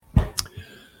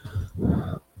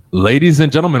Ladies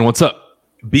and gentlemen, what's up?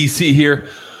 BC here.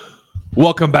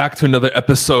 Welcome back to another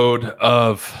episode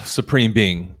of Supreme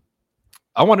Being.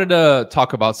 I wanted to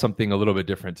talk about something a little bit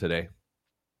different today.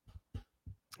 All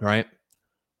right.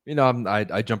 You know,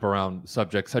 I jump around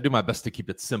subjects. I do my best to keep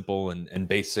it simple and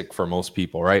basic for most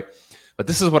people, right? But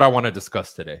this is what I want to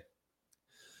discuss today.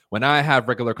 When I have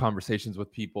regular conversations with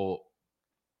people,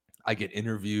 I get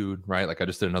interviewed, right? Like I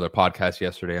just did another podcast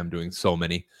yesterday. I'm doing so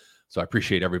many. So I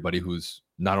appreciate everybody who's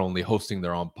not only hosting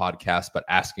their own podcast, but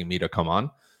asking me to come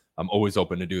on. I'm always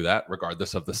open to do that,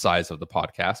 regardless of the size of the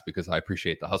podcast, because I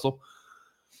appreciate the hustle.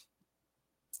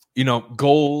 You know,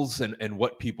 goals and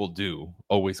what people do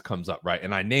always comes up, right?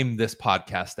 And I named this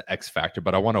podcast the X Factor,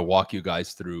 but I want to walk you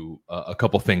guys through a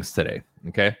couple things today,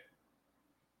 okay?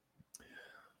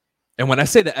 And when I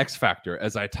say the X Factor,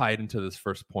 as I tie it into this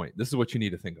first point, this is what you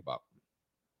need to think about.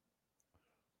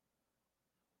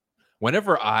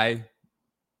 Whenever I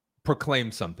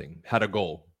proclaimed something, had a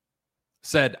goal,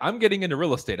 said, I'm getting into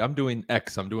real estate, I'm doing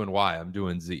X, I'm doing Y, I'm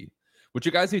doing Z. What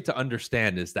you guys need to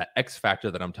understand is that X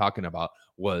factor that I'm talking about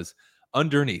was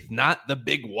underneath, not the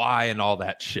big Y and all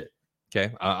that shit.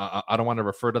 Okay. I don't want to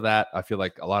refer to that. I feel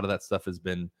like a lot of that stuff has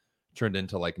been turned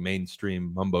into like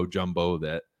mainstream mumbo jumbo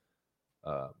that,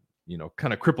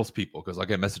 kind of cripples people, because I'll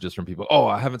get messages from people. Oh,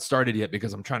 I haven't started yet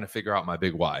because I'm trying to figure out my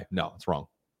big Y. No, it's wrong.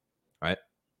 Right.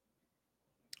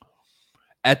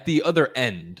 At the other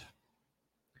end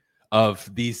of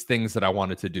these things that I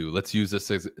wanted to do, let's use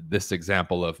this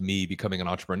example of me becoming an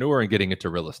entrepreneur and getting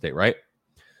into real estate, right?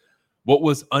 What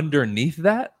was underneath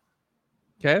that,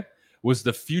 okay, was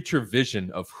the future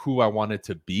vision of who I wanted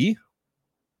to be,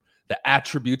 the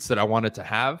attributes that I wanted to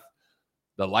have,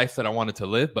 the life that I wanted to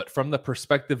live, but from the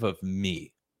perspective of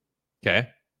me, okay?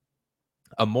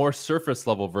 A more surface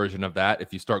level version of that,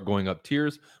 if you start going up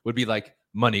tiers, would be like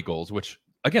money goals, which,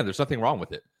 again, there's nothing wrong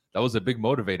with it. That was a big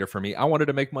motivator for me. I wanted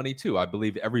to make money too. I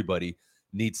believe everybody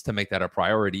needs to make that a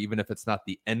priority, even if it's not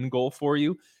the end goal for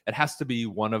you. It has to be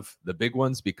one of the big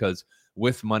ones, because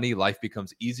with money, life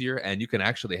becomes easier and you can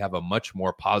actually have a much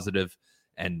more positive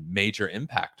and major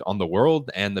impact on the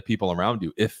world and the people around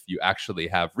you if you actually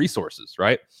have resources,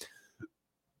 right?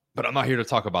 But I'm not here to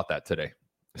talk about that today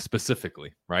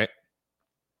specifically, right?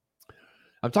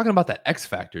 I'm talking about that X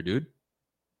factor, dude,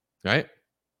 right?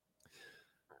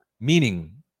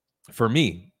 Meaning, for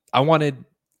me, I wanted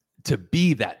to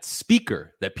be that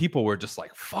speaker that people were just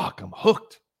like, fuck, I'm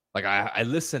hooked. Like I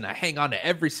listen, I hang on to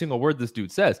every single word this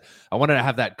dude says. I wanted to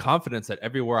have that confidence that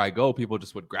everywhere I go, people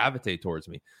just would gravitate towards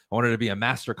me. I wanted to be a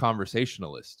master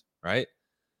conversationalist, right?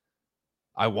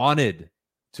 I wanted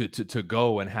to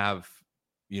go and have,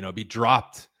 be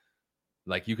dropped.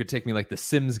 Like you could take me like the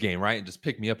Sims game, right? And just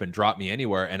pick me up and drop me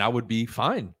anywhere and I would be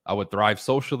fine. I would thrive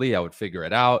socially. I would figure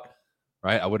it out,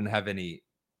 right? I wouldn't have any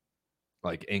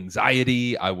like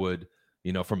anxiety. I would,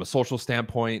 from a social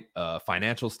standpoint,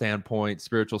 financial standpoint,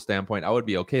 spiritual standpoint, I would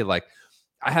be okay. Like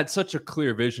I had such a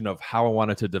clear vision of how I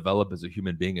wanted to develop as a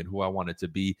human being and who I wanted to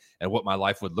be and what my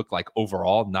life would look like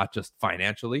overall, not just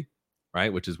financially,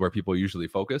 right? Which is where people usually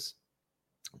focus.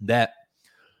 That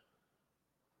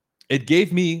it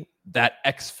gave me that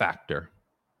X factor.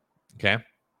 Okay.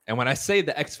 And when I say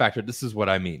the X factor, this is what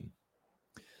I mean.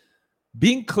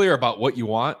 Being clear about what you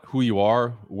want, who you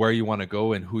are, where you want to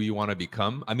go, and who you want to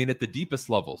become. I mean, at the deepest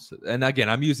levels. And again,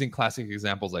 I'm using classic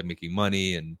examples like making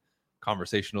money and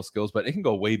conversational skills, but it can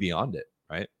go way beyond it,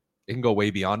 right? It can go way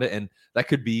beyond it. And that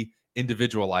could be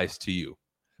individualized to you.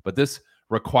 But this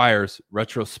requires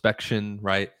retrospection,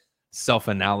 right?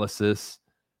 Self-analysis,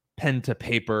 pen to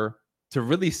paper, to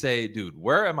really say, dude,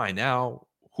 where am I now?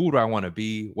 Who do I want to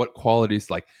be? What qualities?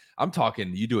 Like I'm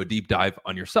talking, you do a deep dive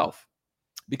on yourself.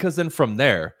 Because then from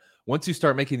there, once you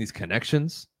start making these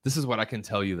connections, this is what I can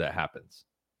tell you that happens.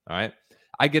 All right.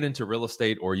 I get into real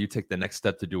estate or you take the next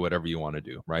step to do whatever you want to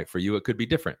do, right? For you, it could be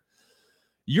different.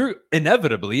 You're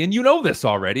inevitably, and you know this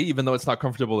already, even though it's not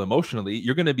comfortable emotionally,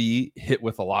 you're going to be hit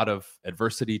with a lot of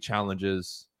adversity,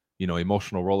 challenges,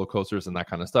 emotional roller coasters and that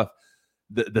kind of stuff.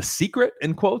 The secret,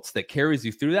 in quotes, that carries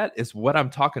you through that is what I'm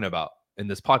talking about in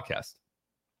this podcast.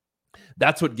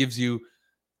 That's what gives you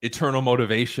eternal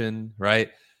motivation, right?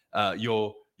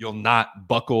 You'll not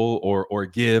buckle or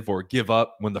give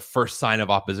up when the first sign of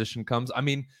opposition comes. I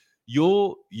mean,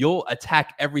 you'll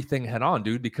attack everything head on,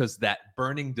 dude, because that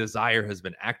burning desire has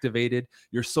been activated.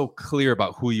 You're so clear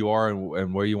about who you are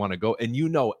and where you want to go, and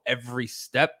every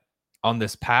step on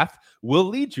this path will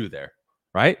lead you there,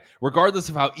 right? Regardless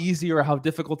of how easy or how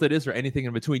difficult it is or anything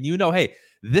in between, hey,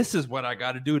 this is what I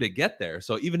got to do to get there.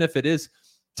 So even if it is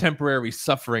temporary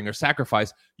suffering or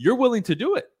sacrifice, you're willing to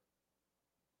do it.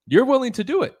 You're willing to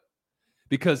do it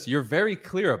because you're very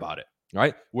clear about it.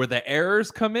 right? Where the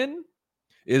errors come in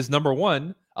is number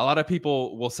one, a lot of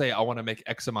people will say, I want to make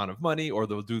X amount of money, or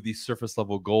they'll do these surface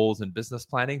level goals and business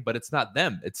planning, but it's not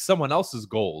them. It's someone else's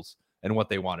goals and what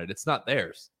they wanted. It's not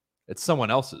theirs. It's someone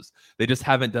else's. They just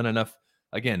haven't done enough,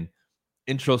 again,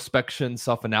 introspection,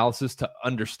 self-analysis to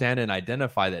understand and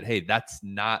identify that, hey, that's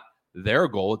not their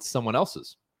goal. It's someone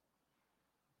else's,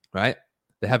 right?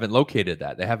 They haven't located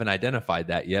that. They haven't identified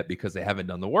that yet because they haven't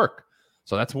done the work.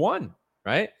 So that's one,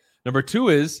 right? Number two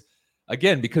is,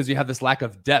 again, because you have this lack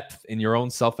of depth in your own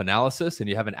self-analysis and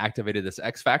you haven't activated this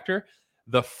X factor,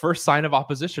 the first sign of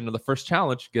opposition or the first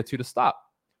challenge gets you to stop.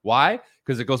 Why?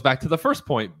 Because it goes back to the first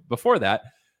point before that.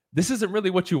 This isn't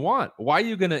really what you want. Why are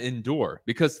you going to endure?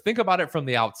 Because think about it from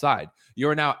the outside. You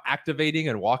are now activating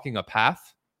and walking a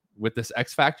path with this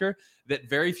X factor that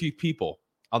very few people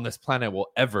on this planet will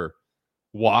ever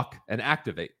walk and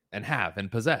activate and have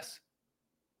and possess.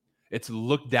 It's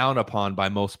looked down upon by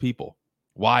most people.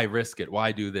 Why risk it?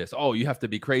 Why do this? Oh, you have to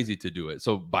be crazy to do it.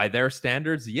 So by their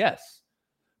standards, yes.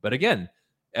 But again,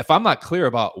 if I'm not clear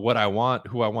about what I want,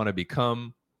 who I want to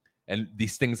become, and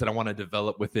these things that I want to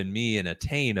develop within me and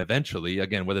attain eventually,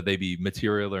 again, whether they be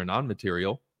material or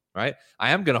non-material, right? I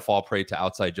am going to fall prey to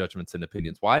outside judgments and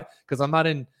opinions. Why? Because I'm not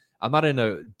in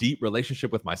a deep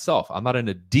relationship with myself. I'm not in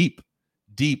a deep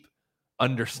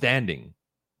understanding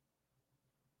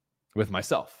with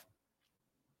myself.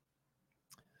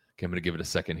 Okay, I'm going to give it a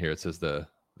second here. It says the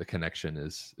connection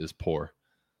is poor.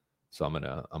 So I'm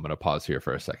going to pause here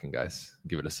for a second, guys.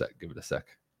 Give it a sec.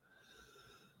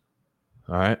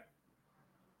 All right.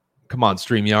 Come on,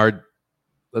 StreamYard.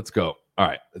 Let's go. All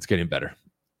right, it's getting better.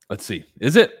 Let's see.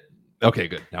 Is it? Okay,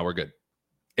 good. Now we're good.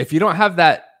 If you don't have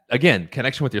that, again,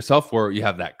 connection with yourself where you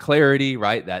have that clarity,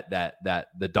 right? That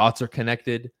the dots are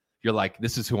connected. You're like,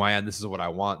 this is who I am. This is what I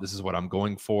want. This is what I'm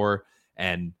going for.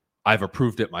 And I've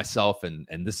approved it myself. And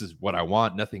this is what I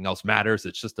want. Nothing else matters.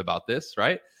 It's just about this,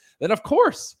 right? Then, of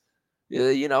course,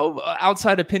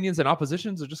 outside opinions and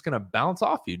oppositions are just going to bounce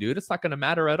off you, dude. It's not going to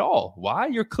matter at all. Why?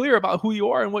 You're clear about who you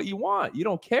are and what you want. You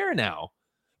don't care now.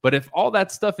 But if all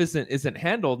that stuff isn't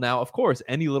handled now, of course,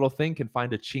 any little thing can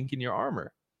find a chink in your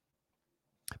armor.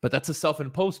 But that's a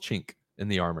self-imposed chink in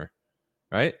the armor,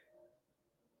 right?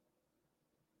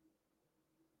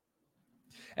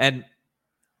 And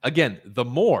again, the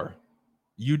more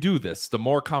you do this, the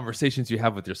more conversations you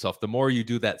have with yourself, the more you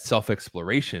do that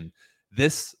self-exploration,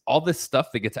 all this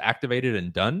stuff that gets activated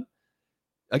and done,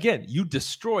 again, you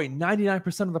destroy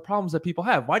 99% of the problems that people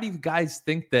have. Why do you guys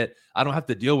think that I don't have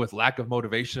to deal with lack of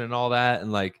motivation and all that?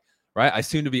 And right? I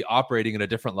seem to be operating at a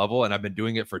different level, and I've been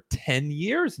doing it for 10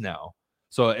 years now.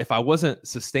 So if I wasn't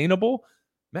sustainable,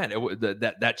 man,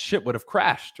 that ship would have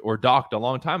crashed or docked a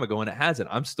long time ago, and it hasn't.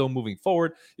 I'm still moving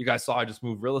forward. You guys saw I just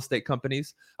moved real estate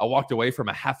companies. I walked away from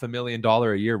a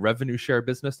 $500,000 a year revenue share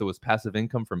business that was passive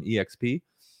income from EXP.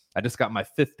 I just got my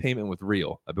 5th payment with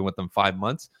Real. I've been with them 5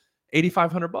 months,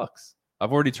 $8,500.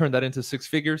 I've already turned that into 6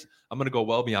 figures. I'm going to go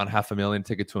well beyond $500,000,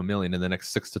 take it to $1 million in the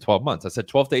next 6 to 12 months. I said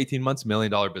 12 to 18 months, $1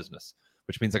 million business,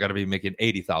 which means I got to be making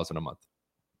 $80,000 a month.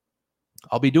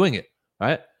 I'll be doing it,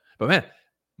 right? But man,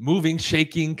 moving,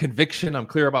 shaking, conviction. I'm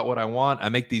clear about what I want. I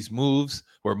make these moves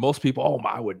where most people,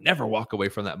 I would never walk away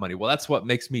from that money. Well, that's what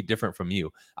makes me different from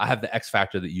you. I have the X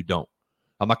factor that you don't.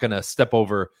 I'm not going to step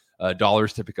over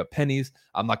dollars to pick up pennies.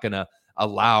 I'm not going to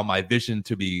allow my vision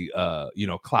to be,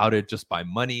 clouded just by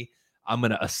money. I'm going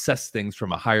to assess things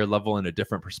from a higher level and a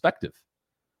different perspective,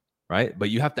 right? But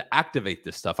you have to activate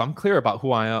this stuff. I'm clear about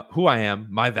who I am,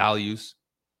 my values,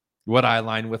 what I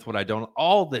align with, what I don't,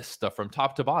 all this stuff from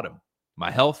top to bottom. My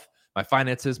health, my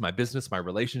finances, my business, my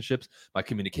relationships, my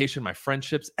communication, my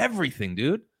friendships, everything,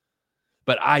 dude.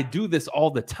 But I do this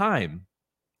all the time,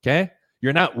 okay?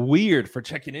 You're not weird for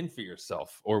checking in for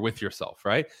yourself or with yourself,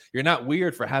 right? You're not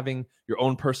weird for having your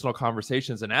own personal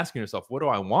conversations and asking yourself, what do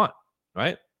I want,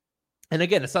 right? And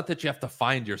again, it's not that you have to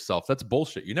find yourself. That's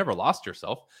bullshit. You never lost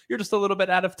yourself. You're just a little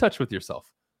bit out of touch with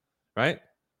yourself, right?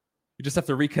 You just have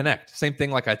to reconnect. Same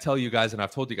thing like I tell you guys, and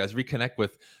I've told you guys, reconnect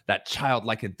with that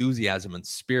childlike enthusiasm and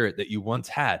spirit that you once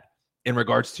had in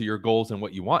regards to your goals and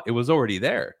what you want. It was already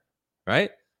there, right?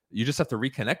 You just have to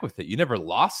reconnect with it. You never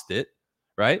lost it.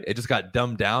 Right? It just got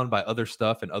dumbed down by other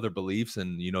stuff and other beliefs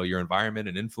and, your environment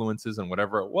and influences and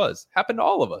whatever it was. Happened to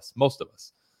all of us, most of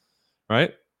us,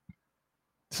 right?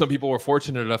 Some people were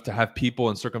fortunate enough to have people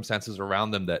and circumstances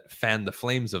around them that fanned the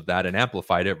flames of that and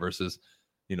amplified it versus,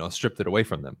 stripped it away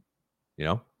from them,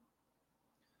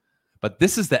 But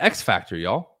this is the X factor,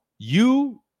 y'all.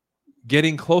 You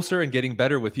getting closer and getting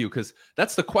better with you, because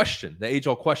that's the question, the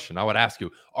age-old question I would ask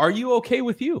you. Are you okay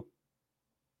with you?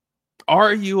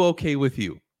 Are you okay with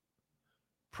you?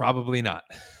 Probably not.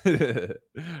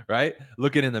 Right?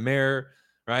 Looking in the mirror,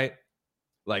 right?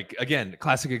 Like, again,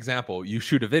 classic example. You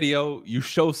shoot a video, you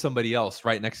show somebody else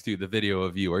right next to you the video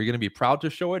of you. Are you going to be proud to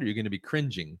show it, or are you going to be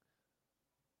cringing?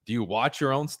 Do you watch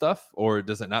your own stuff, or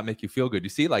does it not make you feel good? You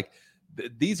see, like,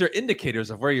 these are indicators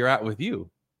of where you're at with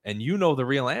you. And you know the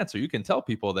real answer. You can tell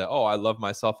people that, oh, I love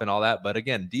myself and all that. But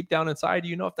again, deep down inside,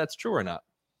 you know if that's true or not.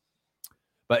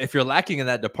 But if you're lacking in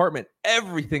that department,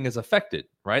 everything is affected,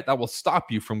 right? That will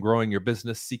stop you from growing your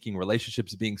business, seeking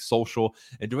relationships, being social,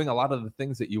 and doing a lot of the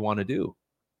things that you want to do,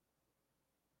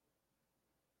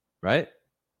 right?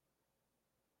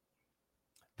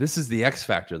 This is the X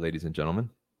factor, ladies and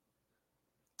gentlemen.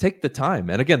 Take the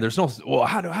time. And again, there's no, well,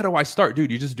 how do I start?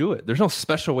 Dude, you just do it. There's no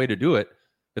special way to do it.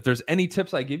 If there's any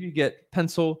tips I give you, get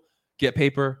pencil, get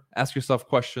paper, ask yourself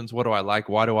questions. What do I like?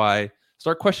 Why do I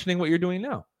start questioning what you're doing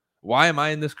now? Why am I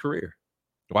in this career?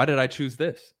 Why did I choose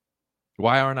this?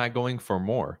 Why aren't I going for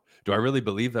more? Do I really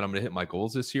believe that I'm going to hit my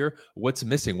goals this year? What's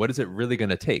missing? What is it really going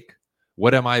to take?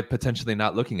 What am I potentially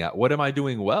not looking at? What am I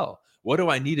doing well? What do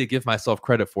I need to give myself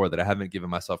credit for that I haven't given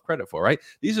myself credit for, right?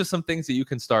 These are some things that you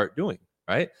can start doing,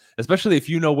 right? Especially if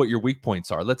you know what your weak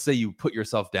points are. Let's say you put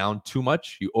yourself down too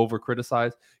much, you over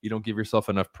criticize, you don't give yourself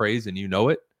enough praise, and you know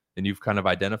it, and you've kind of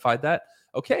identified that.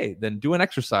 Okay, then do an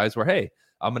exercise where, hey,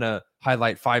 I'm going to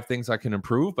highlight 5 things I can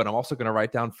improve, but I'm also going to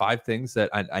write down 5 things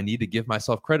that I need to give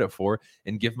myself credit for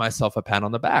and give myself a pat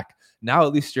on the back. Now,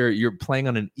 at least you're playing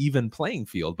on an even playing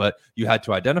field, but you had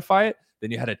to identify it.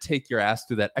 Then you had to take your ass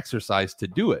through that exercise to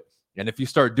do it. And if you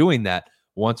start doing that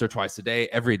once or twice a day,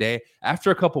 every day,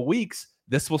 after a couple weeks,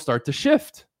 this will start to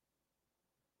shift.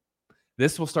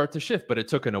 This will start to shift, but it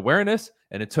took an awareness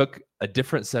and it took a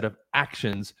different set of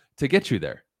actions to get you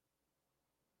there.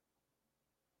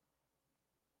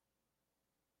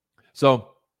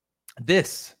 So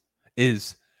this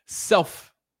is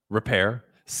self-repair,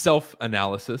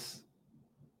 self-analysis,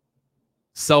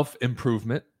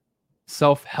 self-improvement,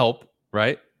 self-help,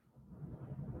 right?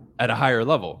 At a higher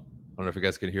level. I don't know if you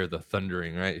guys can hear the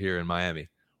thundering right here in Miami.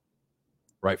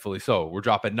 Rightfully so. We're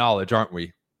dropping knowledge, aren't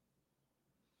we?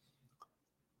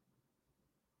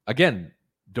 Again,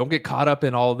 don't get caught up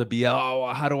in all the BL.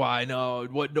 Oh, how do I know?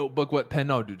 What notebook, what pen?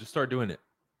 No, dude, just start doing it.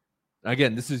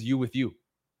 Again, this is you with you.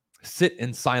 Sit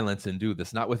in silence and do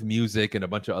this, not with music and a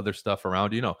bunch of other stuff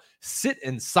around you. No, sit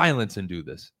in silence and do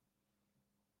this.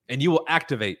 And you will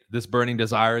activate this burning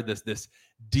desire, this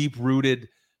deep-rooted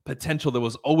potential that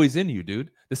was always in you, dude.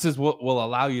 This is what will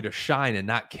allow you to shine and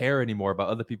not care anymore about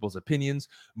other people's opinions,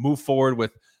 move forward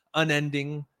with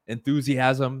unending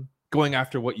enthusiasm, going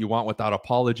after what you want without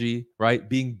apology, right?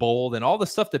 Being bold and all the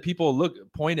stuff that people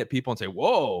point at people and say,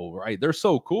 whoa, right? They're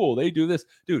so cool. They do this.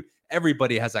 Dude,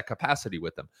 everybody has that capacity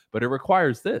with them, but it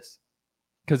requires this.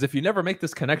 Because if you never make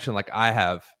this connection like I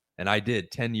have, and I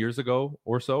did 10 years ago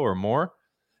or so or more,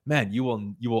 man, you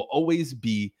will always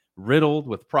be riddled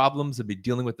with problems and be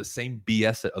dealing with the same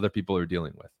BS that other people are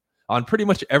dealing with. On pretty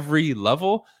much every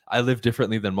level, I live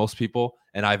differently than most people,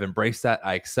 and I've embraced that.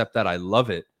 I accept that. I love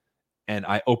it. And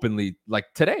I openly,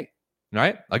 like today,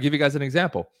 right? I'll give you guys an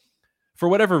example. For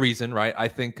whatever reason, right? I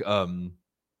think,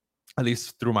 at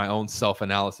least through my own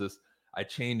self-analysis, I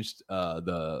changed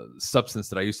the substance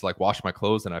that I used to like wash my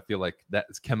clothes, and I feel like that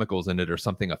chemicals in it or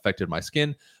something affected my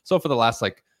skin. So for the last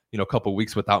couple of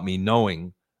weeks without me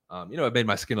knowing, it made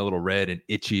my skin a little red and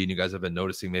itchy. And you guys have been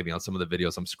noticing maybe on some of the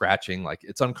videos I'm scratching, like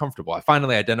it's uncomfortable. I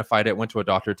finally identified it, went to a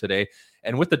doctor today,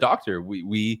 and with the doctor,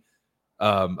 we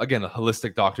again, a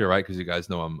holistic doctor, right? Because you guys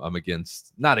know I'm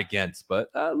not against, but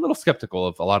a little skeptical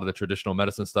of a lot of the traditional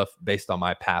medicine stuff based on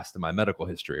my past and my medical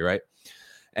history, right?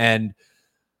 And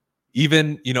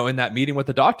even, in that meeting with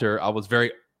the doctor, I was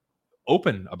very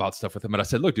open about stuff with him. And I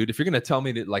said, look, dude, if you're going to tell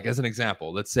me that, like, as an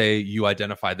example, let's say you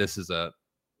identify this as a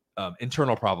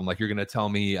internal problem, like you're going to tell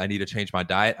me I need to change my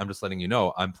diet. I'm just letting you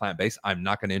know I'm plant-based. I'm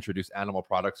not going to introduce animal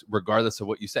products regardless of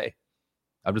what you say.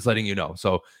 I'm just letting you know.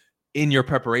 So in your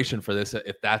preparation for this,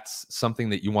 if that's something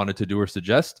that you wanted to do or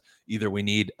suggest, either we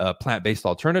need a plant-based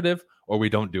alternative or we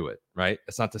don't do it, right?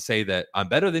 It's not to say that I'm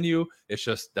better than you. It's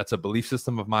just that's a belief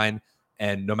system of mine.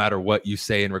 And no matter what you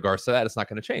say in regards to that, it's not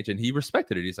going to change. And he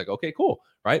respected it. He's like, okay, cool,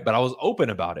 right? But I was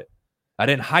open about it. I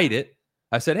didn't hide it.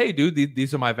 I said, hey, dude,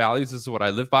 these are my values. This is what I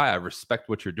live by. I respect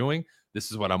what you're doing.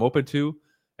 This is what I'm open to.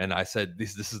 And I said,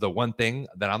 this is the one thing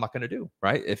that I'm not going to do,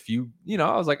 right? If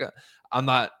I was like,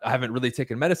 I haven't really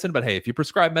taken medicine, but hey, if you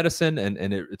prescribe medicine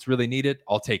and it's really needed,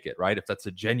 I'll take it, right? If that's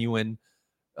a genuine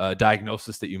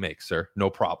diagnosis that you make, sir, no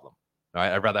problem. All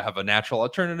right? I'd rather have a natural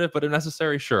alternative, but if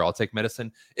necessary, sure, I'll take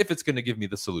medicine if it's going to give me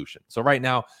the solution. So right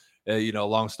now,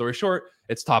 long story short,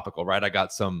 it's topical, right? I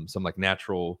got some like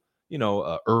natural,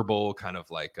 a herbal kind of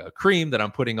like a cream that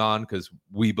I'm putting on because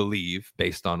we believe,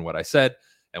 based on what I said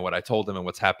and what I told him and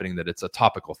what's happening, that it's a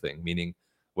topical thing, meaning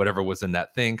whatever was in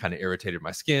that thing kind of irritated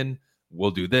my skin.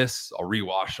 We'll do this. I'll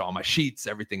rewash all my sheets,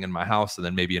 everything in my house, and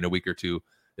then maybe in a week or two,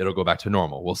 it'll go back to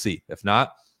normal. We'll see. If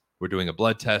not, we're doing a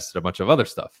blood test and a bunch of other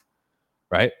stuff,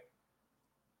 right?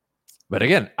 But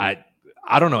again, I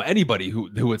don't know anybody who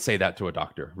would say that to a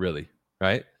doctor, really,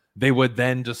 right? They would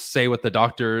then just say what the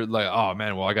doctor, like, oh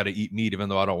man, well, I got to eat meat even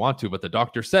though I don't want to, but the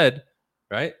doctor said,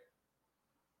 right?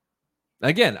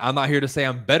 Again, I'm not here to say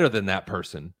I'm better than that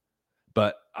person,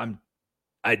 but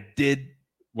I did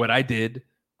what I did.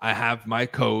 I have my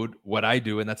code, what I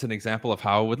do, and that's an example of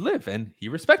how I would live, and he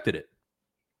respected it,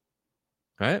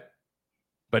 right?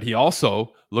 But he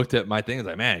also looked at my thing and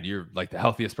was like, man, you're like the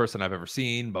healthiest person I've ever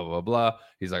seen, blah, blah, blah.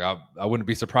 He's like, I wouldn't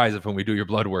be surprised if when we do your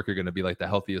blood work, you're going to be like the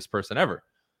healthiest person ever,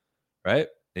 right?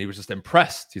 And he was just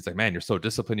impressed. He's like, man, you're so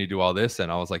disciplined. You do all this.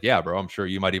 And I was like, yeah, bro, I'm sure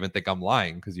you might even think I'm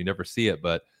lying because you never see it,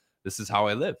 but this is how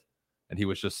I live. And he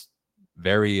was just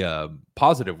very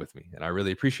positive with me. And I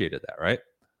really appreciated that, right?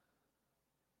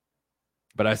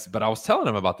 But I was telling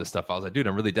him about this stuff. I was like, dude,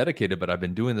 I'm really dedicated, but I've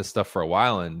been doing this stuff for a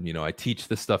while. And, I teach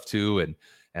this stuff too.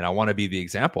 And I want to be the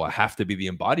example. I have to be the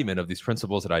embodiment of these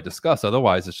principles that I discuss.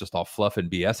 Otherwise, it's just all fluff and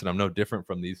BS. And I'm no different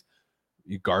from these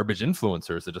garbage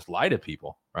influencers that just lie to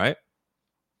people, right?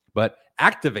 But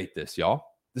activate this, y'all.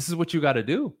 This is what you got to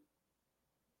do.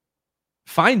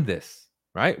 Find this,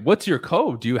 right? What's your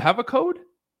code? Do you have a code?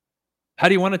 How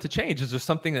do you want it to change? Is there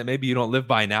something that maybe you don't live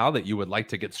by now that you would like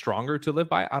to get stronger to live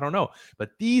by? I don't know.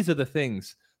 But these are the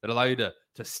things that allow you to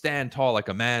stand tall like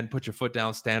a man, put your foot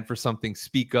down, stand for something,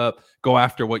 speak up, go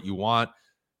after what you want,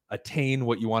 attain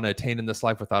what you want to attain in this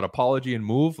life without apology, and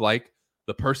move like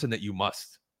the person that you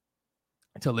must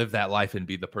to live that life and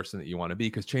be the person that you want to be,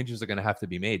 because changes are going to have to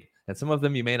be made. And some of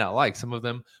them you may not like. Some of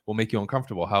them will make you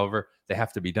uncomfortable. However, they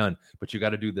have to be done. But you got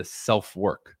to do this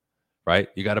self-work, right?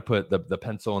 You got to put the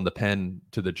pencil and the pen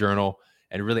to the journal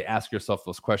and really ask yourself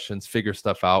those questions, figure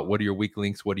stuff out. What are your weak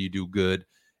links? What do you do good?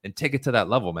 And take it to that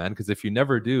level, man. Because if you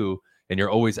never do, and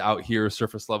you're always out here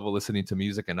surface level listening to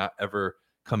music and not ever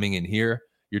coming in here,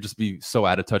 you'll just be so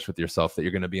out of touch with yourself that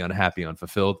you're going to be unhappy,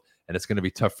 unfulfilled. And it's going to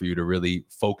be tough for you to really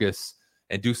focus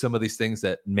and do some of these things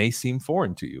that may seem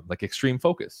foreign to you, like extreme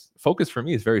focus. Focus for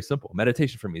me is very simple.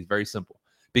 Meditation for me is very simple.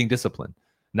 Being disciplined,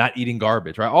 not eating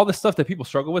garbage, right? All the stuff that people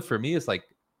struggle with for me is like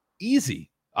easy.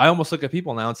 I almost look at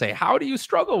people now and say, how do you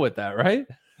struggle with that, right?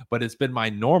 But it's been my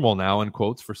normal now, in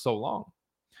quotes, for so long.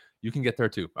 You can get there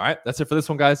too. All right, that's it for this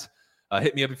one, guys.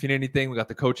 Hit me up if you need anything. We got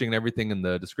the coaching and everything in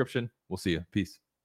the description. We'll see you. Peace.